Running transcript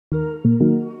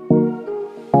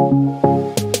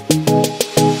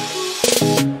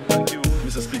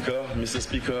Mr.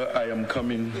 Speaker, I am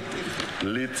coming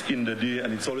late in the day,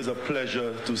 and it's always a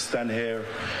pleasure to stand here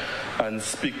and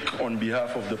speak on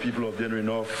behalf of the people of Dennery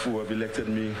North who have elected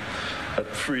me at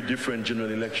 3 different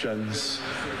general elections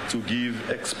to give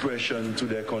expression to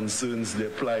their concerns, their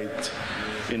plight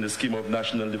in the scheme of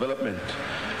national development.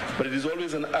 But it is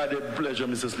always an added pleasure,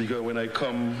 Mr. Speaker, when I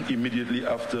come immediately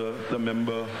after the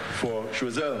member for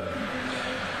Choiseul.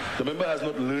 The member has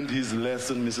not learned his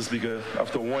lesson, Mr. Speaker,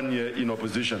 after 1 year in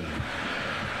opposition.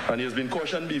 And he has been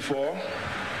cautioned before.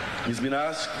 He's been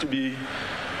asked to be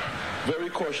very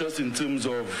cautious in terms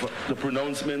of the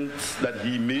pronouncements that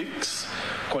he makes,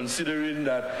 considering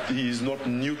that he is not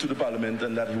new to the parliament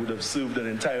and that he would have served an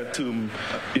entire term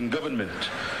in government.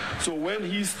 So when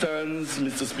he stands,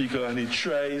 Mr. Speaker, and he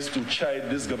tries to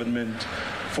chide this government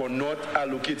for not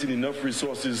allocating enough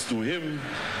resources to him,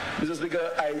 Mr.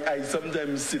 Speaker, I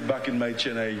sometimes sit back in my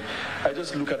chair and I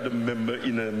just look at the member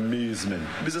in amazement.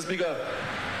 Mr. Speaker,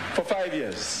 for 5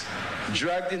 years,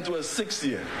 dragged into a 6th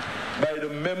year by the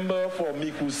member for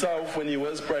Miku South when he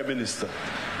was Prime Minister.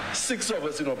 6 of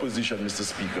us in opposition, Mr.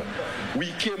 Speaker.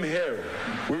 We came here.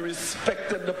 We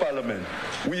respected the parliament.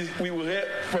 We were here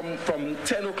from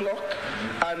 10 o'clock,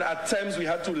 and at times we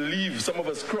had to leave. Some of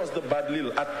us crossed the Bad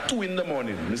Lil at 2 in the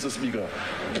morning, Mr. Speaker,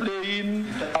 playing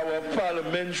our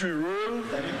parliamentary role,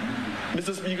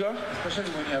 Mr. Speaker,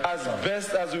 as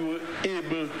best as we were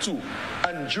able to.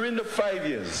 And during the 5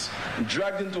 years,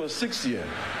 dragged into a 6th year,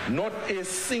 not a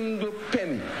single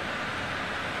penny,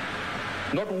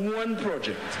 not one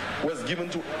project was given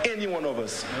to any one of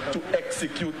us to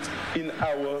execute in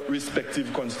our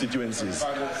respective constituencies.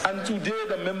 And today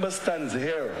the member stands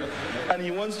here and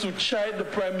he wants to chide the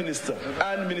Prime Minister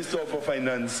and Minister for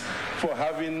Finance for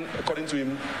having, according to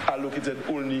him, allocated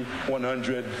only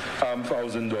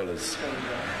 $100,000.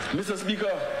 Mr.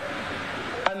 Speaker,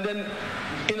 and then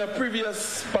in a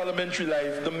previous parliamentary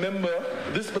life, the member,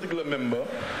 this particular member,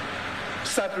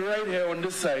 sat right here on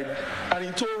this side, and he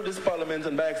told this parliament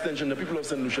and by extension the people of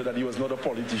St. Lucia that he was not a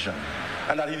politician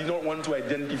and that he did not want to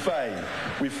identify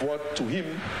with what to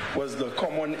him was the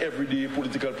common everyday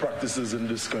political practices in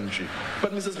this country.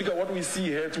 But Mr. Speaker, what we see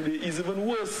here today is even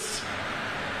worse.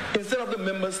 Instead of the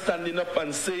members standing up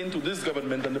and saying to this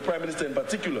government and the Prime Minister in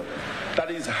particular that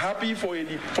he is happy for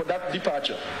that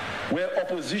departure, where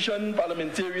opposition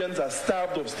parliamentarians are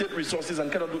starved of state resources and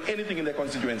cannot do anything in their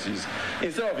constituencies,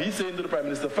 instead of he saying to the Prime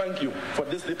Minister, thank you for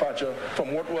this departure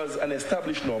from what was an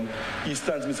established norm, he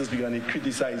stands, Mr. Speaker, and he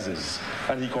criticizes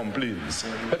and he complains.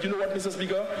 But you know what, Mr.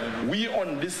 Speaker? We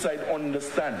on this side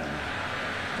understand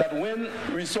that when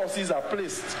resources are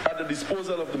placed at the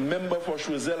disposal of the member for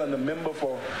Choiseul and the member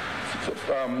for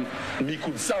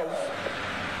Mikud South,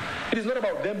 it is not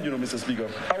about them, you know, Mr. Speaker.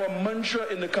 Our mantra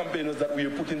in the campaign is that we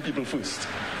are putting people first.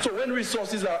 So when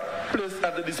resources are placed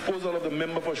at the disposal of the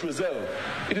member for Choiseul,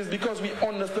 it is because we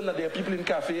understand that there are people in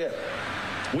Café.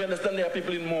 We understand there are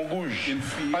people in Montgouge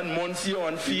and Monsieur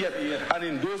and Fiat and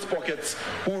in those pockets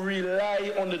who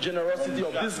rely on the generosity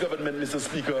of this government, Mr.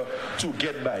 Speaker, to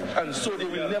get by. And so they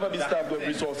will never be starved of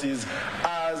resources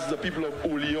as the people of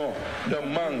Oleon, the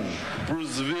Mang,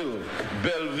 Bruceville,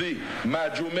 Belleville,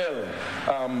 Majumel,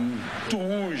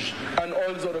 Tourouge, and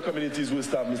all these other communities will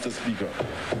starve, Mr. Speaker.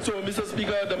 So, Mr.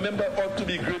 Speaker, the member ought to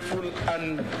be grateful,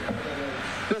 and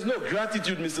there's no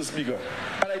gratitude, Mr. Speaker.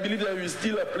 And I believe there is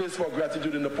still a place for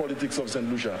gratitude in the politics of St.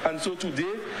 Lucia. And so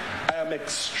today, I am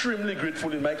extremely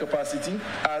grateful in my capacity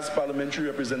as parliamentary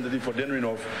representative for Dennery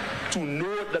North to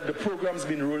know that the programs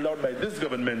being rolled out by this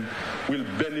government will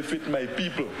benefit my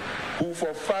people who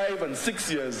for 5 and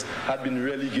 6 years had been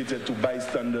relegated to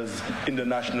bystanders in the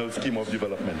national scheme of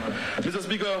development. Mr.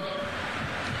 Speaker,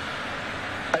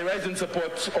 I rise in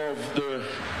support of the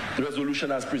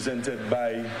resolution as presented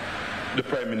by the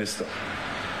Prime Minister,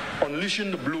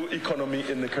 unleashing the blue economy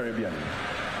in the Caribbean.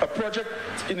 A project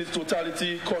in its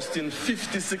totality costing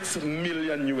 $56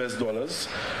 million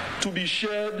to be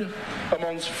shared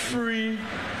amongst 3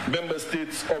 member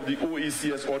states of the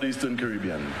OECS or the Eastern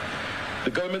Caribbean. The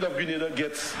government of Grenada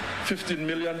gets 15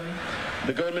 million.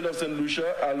 The government of St.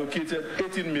 Lucia allocated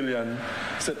 18 million.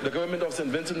 The government of St.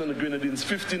 Vincent and the Grenadines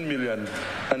 15 million,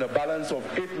 and a balance of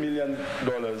 $8 million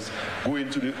going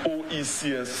to the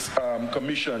OECS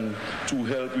Commission to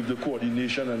help with the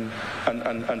coordination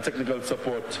and technical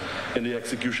support in the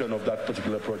execution of that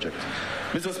particular project.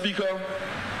 Mr. Speaker,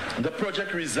 the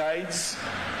project resides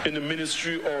in the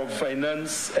Ministry of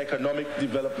Finance, Economic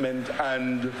Development,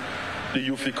 and the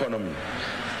Youth Economy.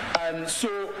 And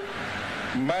so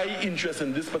my interest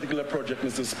in this particular project,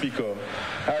 Mr. Speaker,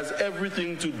 has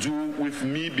everything to do with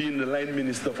me being the line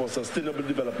minister for sustainable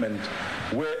development,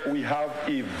 where we have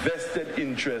a vested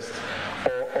interest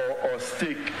or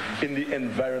stake in the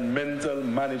environmental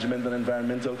management and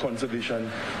environmental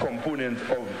conservation component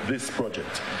of this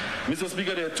project. Mr.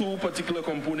 Speaker, there are two particular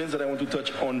components that I want to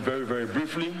touch on very, very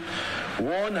briefly.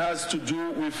 One has to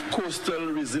do with coastal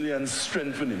resilience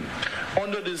strengthening.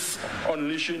 Under this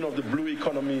unleashing of the blue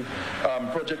economy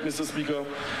project, Mr. Speaker,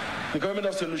 the government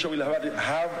of St. Lucia will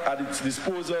have at its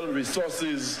disposal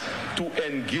resources to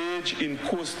engage in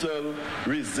coastal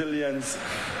resilience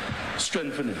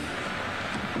strengthening.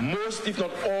 Most, if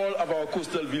not all, of our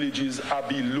coastal villages are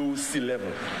below sea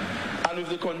level. And with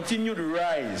the continued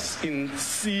rise in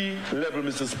sea level,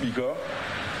 Mr. Speaker,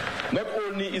 not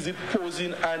only is it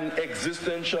posing an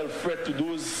existential threat to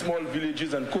those small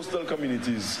villages and coastal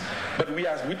communities, but we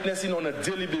are witnessing on a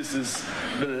daily basis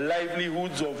the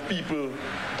livelihoods of people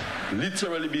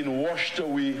literally being washed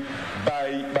away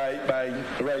by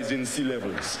rising sea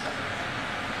levels.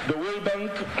 The World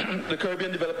Bank, the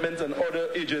Caribbean Development and other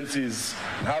agencies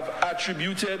have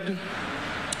attributed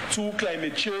to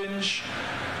climate change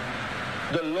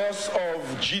the loss of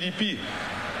GDP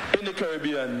in the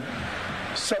Caribbean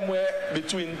somewhere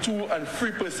between 2 and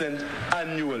 3%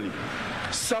 annually.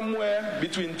 Somewhere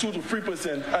between 2 to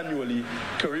 3% annually,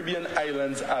 Caribbean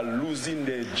islands are losing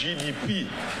their GDP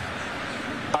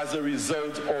as a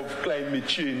result of climate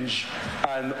change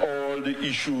and all the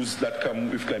issues that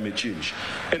come with climate change.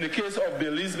 In the case of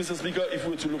Belize, Mr. Speaker, if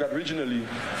we were to look at regionally,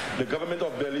 the government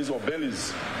of Belize, or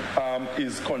Belize,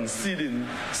 is conceding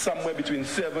somewhere between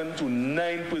 7 to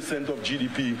 9% of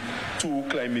GDP to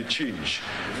climate change.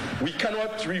 We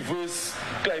cannot reverse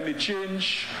climate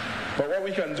change, but what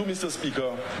we can do, Mr.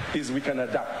 Speaker, is we can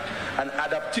adapt. And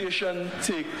adaptation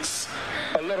takes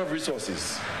a lot of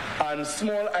resources. And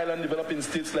small island developing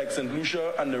states like St.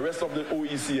 Lucia and the rest of the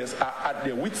OECS are at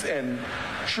their wits' end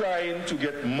trying to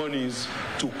get monies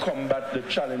to combat the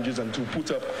challenges and to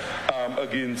put up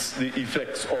against the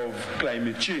effects of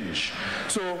climate change.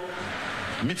 So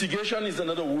mitigation is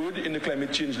another word in the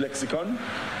climate change lexicon,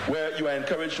 where you are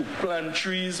encouraged to plant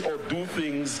trees or do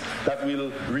things that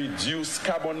will reduce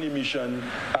carbon emission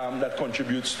that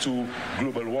contributes to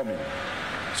global warming.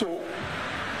 So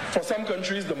for some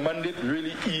countries, the mandate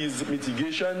really is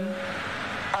mitigation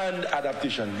and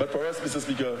adaptation. But for us, Mr.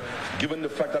 Speaker, given the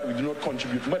fact that we do not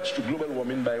contribute much to global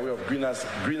warming by way of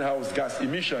greenhouse gas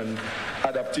emission,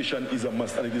 adaptation is a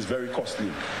must, and it is very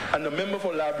costly. And the member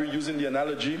for Labrie, using the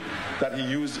analogy that he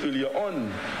used earlier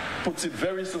on, puts it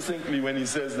very succinctly when he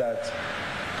says that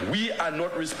we are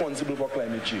not responsible for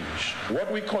climate change.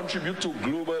 What we contribute to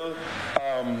global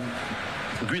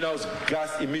greenhouse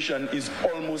gas emission is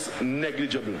almost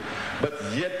negligible, but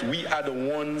yet we are the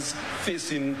ones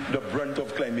facing the brunt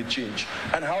of climate change.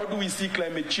 And how do we see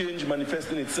climate change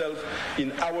manifesting itself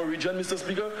in our region, Mr.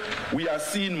 Speaker? We are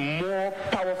seeing more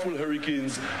powerful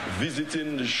hurricanes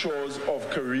visiting the shores of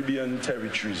Caribbean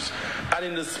territories. And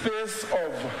in the space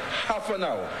of half an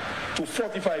hour to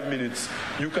 45 minutes,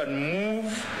 you can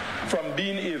move from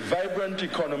being a vibrant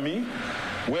economy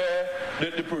where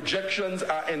the projections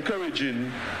are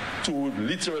encouraging to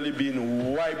literally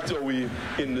being wiped away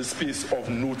in the space of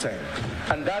no time.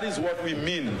 And that is what we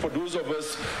mean for those of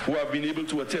us who have been able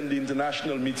to attend the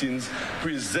international meetings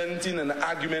presenting an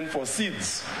argument for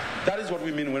seeds. That is what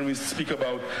we mean when we speak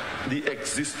about the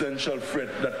existential threat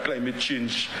that climate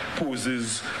change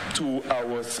poses to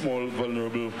our small,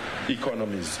 vulnerable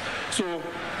economies. So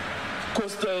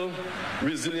coastal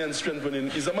resilience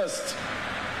strengthening is a must.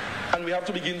 And we have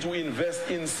to begin to invest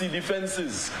in sea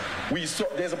defenses.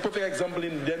 There's a perfect example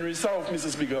in Dennery South, Mr.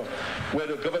 Speaker, where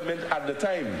the government at the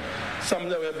time,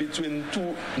 somewhere between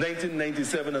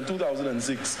 1997 and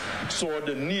 2006, saw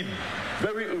the need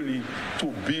very early to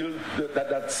build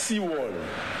that seawall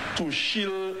to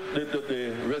shield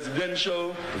the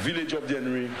residential village of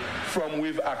Dennery from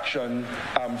wave action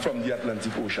from the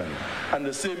Atlantic Ocean. And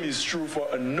the same is true for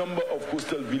a number of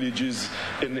coastal villages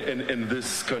in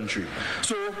this country.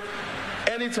 So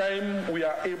anytime we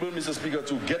are able, Mr. Speaker,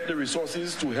 to get the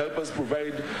resources to help us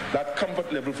provide that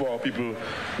comfort level for our people,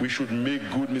 we should make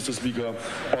good, Mr. Speaker,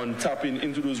 on tapping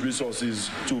into those resources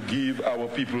to give our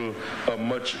people a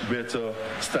much better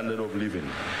standard of living.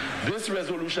 This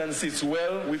resolution sits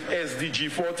well with SDG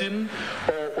 14,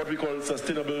 or what we call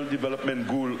Sustainable Development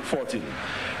Goal 14.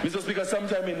 Mr. Speaker,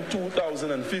 sometime in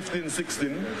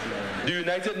 2015-16, the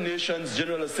United Nations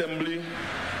General Assembly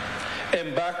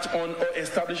embarked on or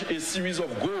established a series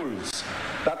of goals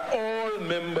that all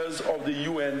members of the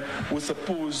UN were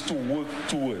supposed to work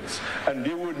towards. And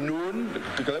they were known,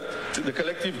 the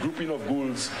collective grouping of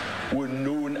goals were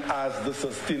known as the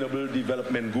Sustainable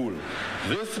Development Goal.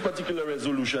 This particular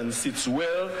resolution sits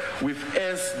well with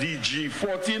SDG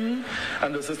 14,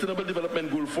 and the Sustainable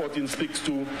Development Goal 14 speaks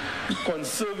to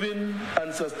conserving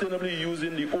and sustainably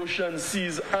using the ocean,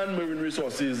 seas, and marine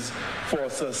resources for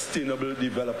sustainable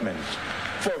development.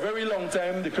 For a very long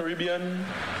time, the Caribbean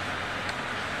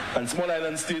and small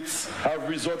island states have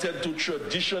resorted to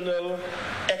traditional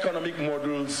economic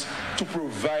models to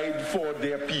provide for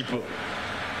their people.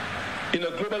 In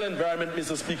a global environment,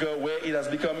 Mr. Speaker, where it has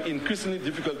become increasingly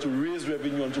difficult to raise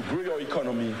revenue and to grow your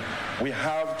economy, we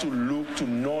have to look to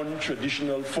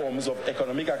non-traditional forms of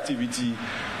economic activity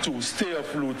to stay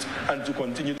afloat and to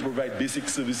continue to provide basic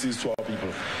services to our people.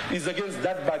 It's against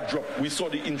that backdrop we saw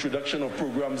the introduction of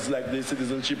programs like the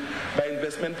Citizenship by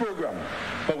Investment program.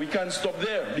 But we can't stop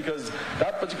there, because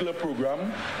that particular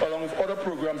program, along with other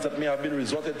programs that may have been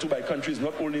resorted to by countries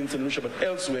not only in St. Lucia but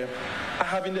elsewhere, are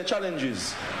having their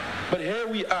challenges. But here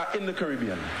we are in the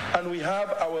Caribbean, and we have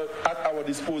at our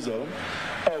disposal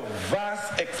a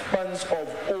vast expanse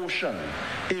of ocean,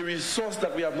 a resource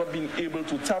that we have not been able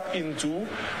to tap into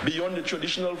beyond the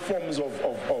traditional forms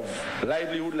of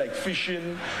livelihood like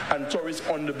fishing and tourists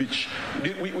on the beach.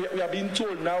 We are being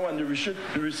told now, and the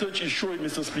research is showing,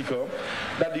 Mr. Speaker,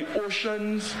 that the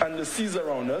oceans and the seas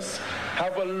around us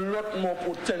have a lot more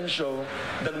potential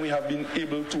than we have been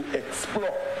able to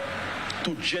explore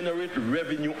to generate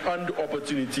revenue and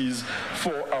opportunities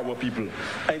for our people.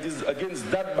 And it is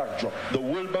against that backdrop, the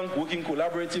World Bank, working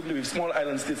collaboratively with small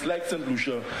island states like St.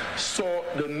 Lucia, saw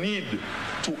the need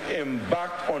to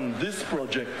embark on this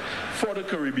project for the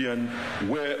Caribbean,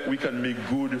 where we can make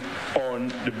good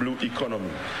on the blue economy.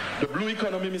 The blue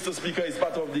economy, Mr. Speaker, is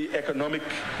part of the economic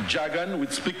jargon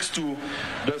which speaks to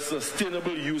the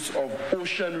sustainable use of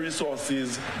ocean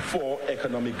resources for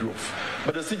economic growth.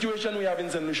 But the situation we have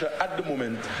in St. Lucia at the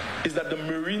moment is that the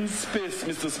marine space,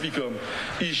 Mr. Speaker,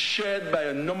 is shared by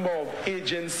a number of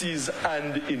agencies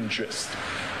and interests.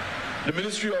 The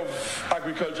Ministry of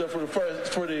Agriculture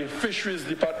for the Fisheries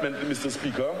Department, Mr.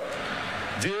 Speaker,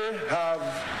 they have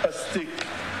a stake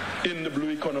in the blue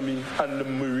economy and the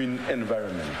marine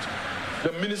environment.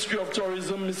 The Ministry of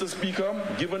Tourism, Mr. Speaker,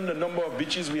 given the number of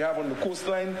beaches we have on the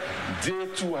coastline, they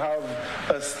too have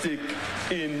a stake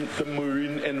in the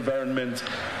marine environment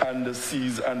and the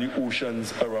seas and the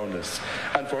oceans around us.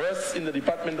 And for us in the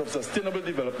Department of Sustainable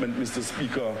Development, Mr.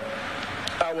 Speaker,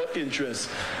 our interest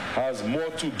has more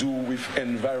to do with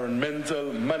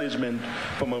environmental management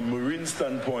from a marine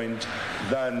standpoint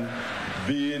than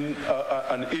being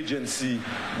an agency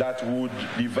that would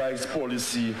devise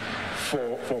policy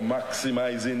for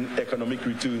maximizing economic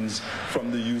returns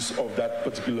from the use of that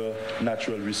particular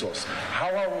natural resource.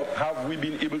 How have we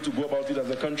been able to go about it as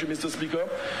a country, Mr. Speaker?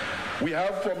 We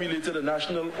have formulated a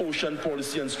national ocean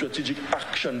policy and strategic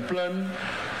action plan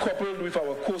coupled with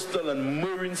our coastal and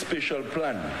marine spatial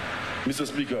plan, Mr.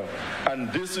 Speaker.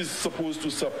 And this is supposed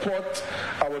to support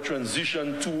our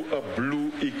transition to a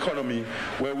blue economy,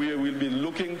 where we will be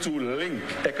looking to link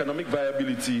economic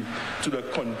viability to the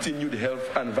continued health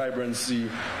and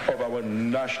vibrancy of our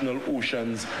national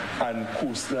oceans and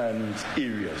coastland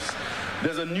areas.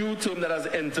 There's a new term that has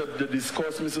entered the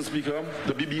discourse, Mr. Speaker,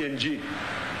 the BBNJ,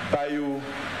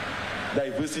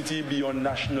 biodiversity beyond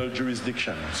national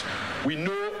jurisdictions. We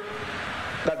know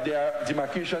that there are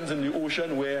demarcations in the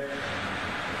ocean where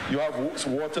you have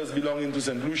waters belonging to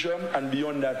St. Lucia, and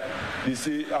beyond that, they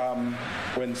say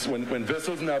when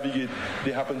vessels navigate,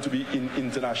 they happen to be in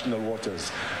international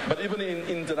waters. But even in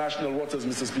international waters,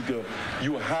 Mr. Speaker,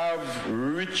 you have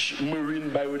rich marine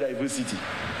biodiversity.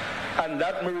 And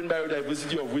that marine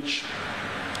biodiversity of which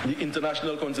the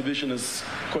international conservationists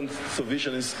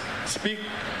speak,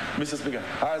 Mr. Speaker,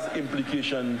 has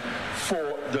implication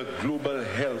for the global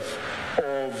health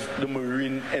of the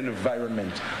marine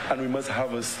environment, and we must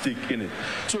have a stake in it.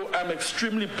 So I'm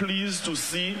extremely pleased to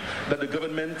see that the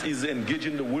government is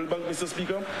engaging the World Bank, Mr.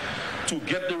 Speaker, to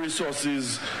get the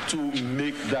resources to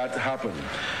make that happen.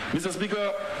 Mr.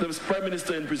 Speaker, the Prime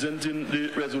Minister, in presenting the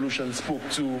resolution, spoke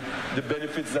to the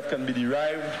benefits that can be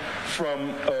derived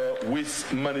from a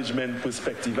waste management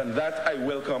perspective, and that I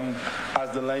welcome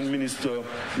as the line minister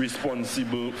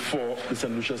responsible for the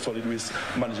St. Lucia Solid Waste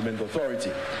Management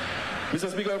Authority. Mr.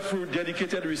 Speaker, through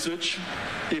dedicated research,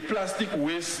 a plastic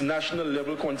waste national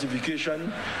level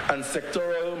quantification and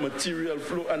sectoral material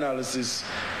flow analysis,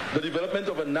 the development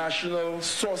of a national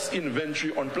source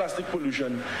inventory on plastic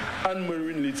pollution and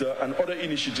marine litter and other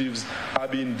initiatives are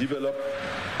being developed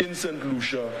in St.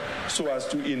 Lucia so as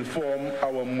to inform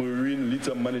our marine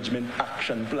litter management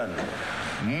action plan.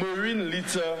 Marine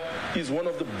litter is one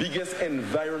of the biggest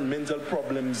environmental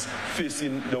problems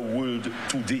facing the world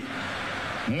today.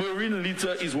 Marine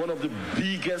litter is one of the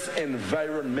biggest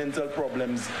environmental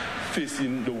problems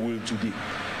facing the world today.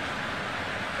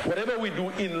 Whatever we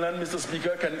do inland, Mr.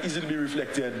 Speaker, can easily be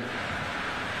reflected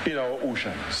in our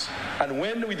oceans. And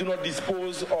when we do not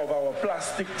dispose of our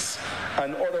plastics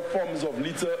and other forms of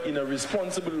litter in a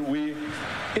responsible way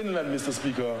inland, Mr.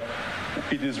 Speaker,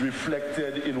 it is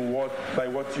reflected in by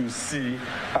what you see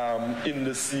in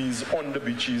the seas, on the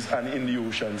beaches, and in the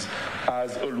oceans,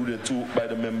 as alluded to by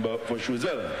the member for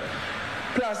Choiseul.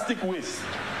 Plastic waste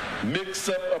makes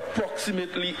up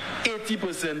approximately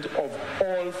 80% of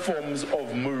all forms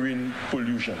of marine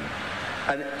pollution.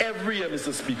 And every year,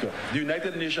 Mr. Speaker, the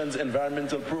United Nations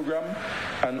Environmental Programme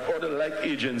and other like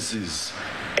agencies,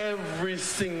 every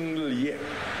single year,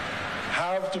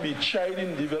 have to be tried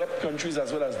in developed countries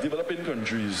as well as developing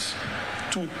countries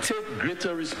to take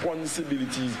greater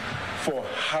responsibility for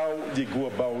how they go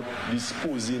about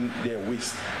disposing their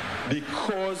waste,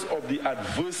 because of the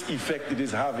adverse effect it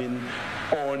is having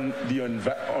on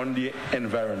the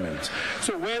environment.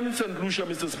 So when St. Lucia,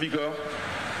 Mr. Speaker,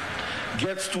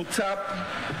 gets to tap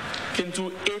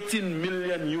into $18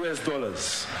 million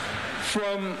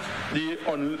from the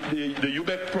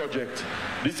UBEC project,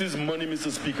 this is money,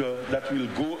 Mr. Speaker, that will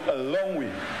go a long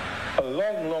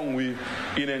way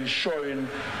in ensuring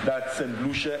that St.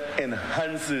 Lucia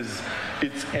enhances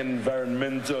its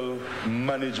environmental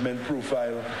management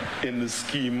profile in the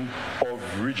scheme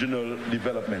of regional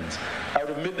development. I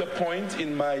would have made the point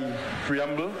in my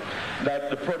preamble that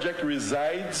the project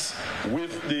resides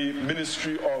with the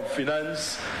Ministry of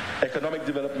Finance, Economic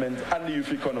Development, and the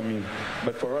Youth Economy.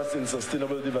 But for us in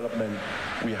sustainable development,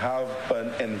 we have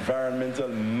an environmental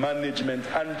management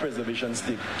and preservation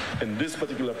stake in this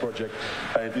particular project.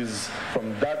 And it is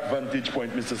from that vantage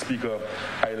point, Mr. Speaker,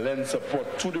 I lend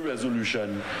support to the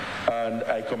resolution, and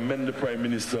I commend the Prime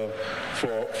Minister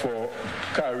for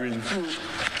carrying through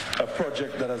a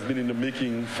project that has been in the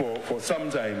making for some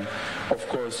time, of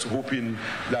course, hoping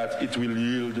that it will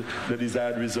yield the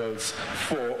desired results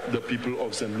for the people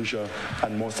of St. Lucia,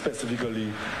 and more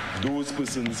specifically, those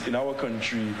persons in our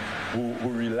country who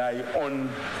rely on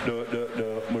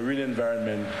the marine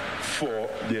environment for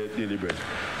their daily bread.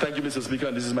 Thank you, Mr. Speaker,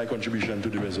 and this is my contribution to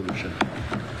the resolution.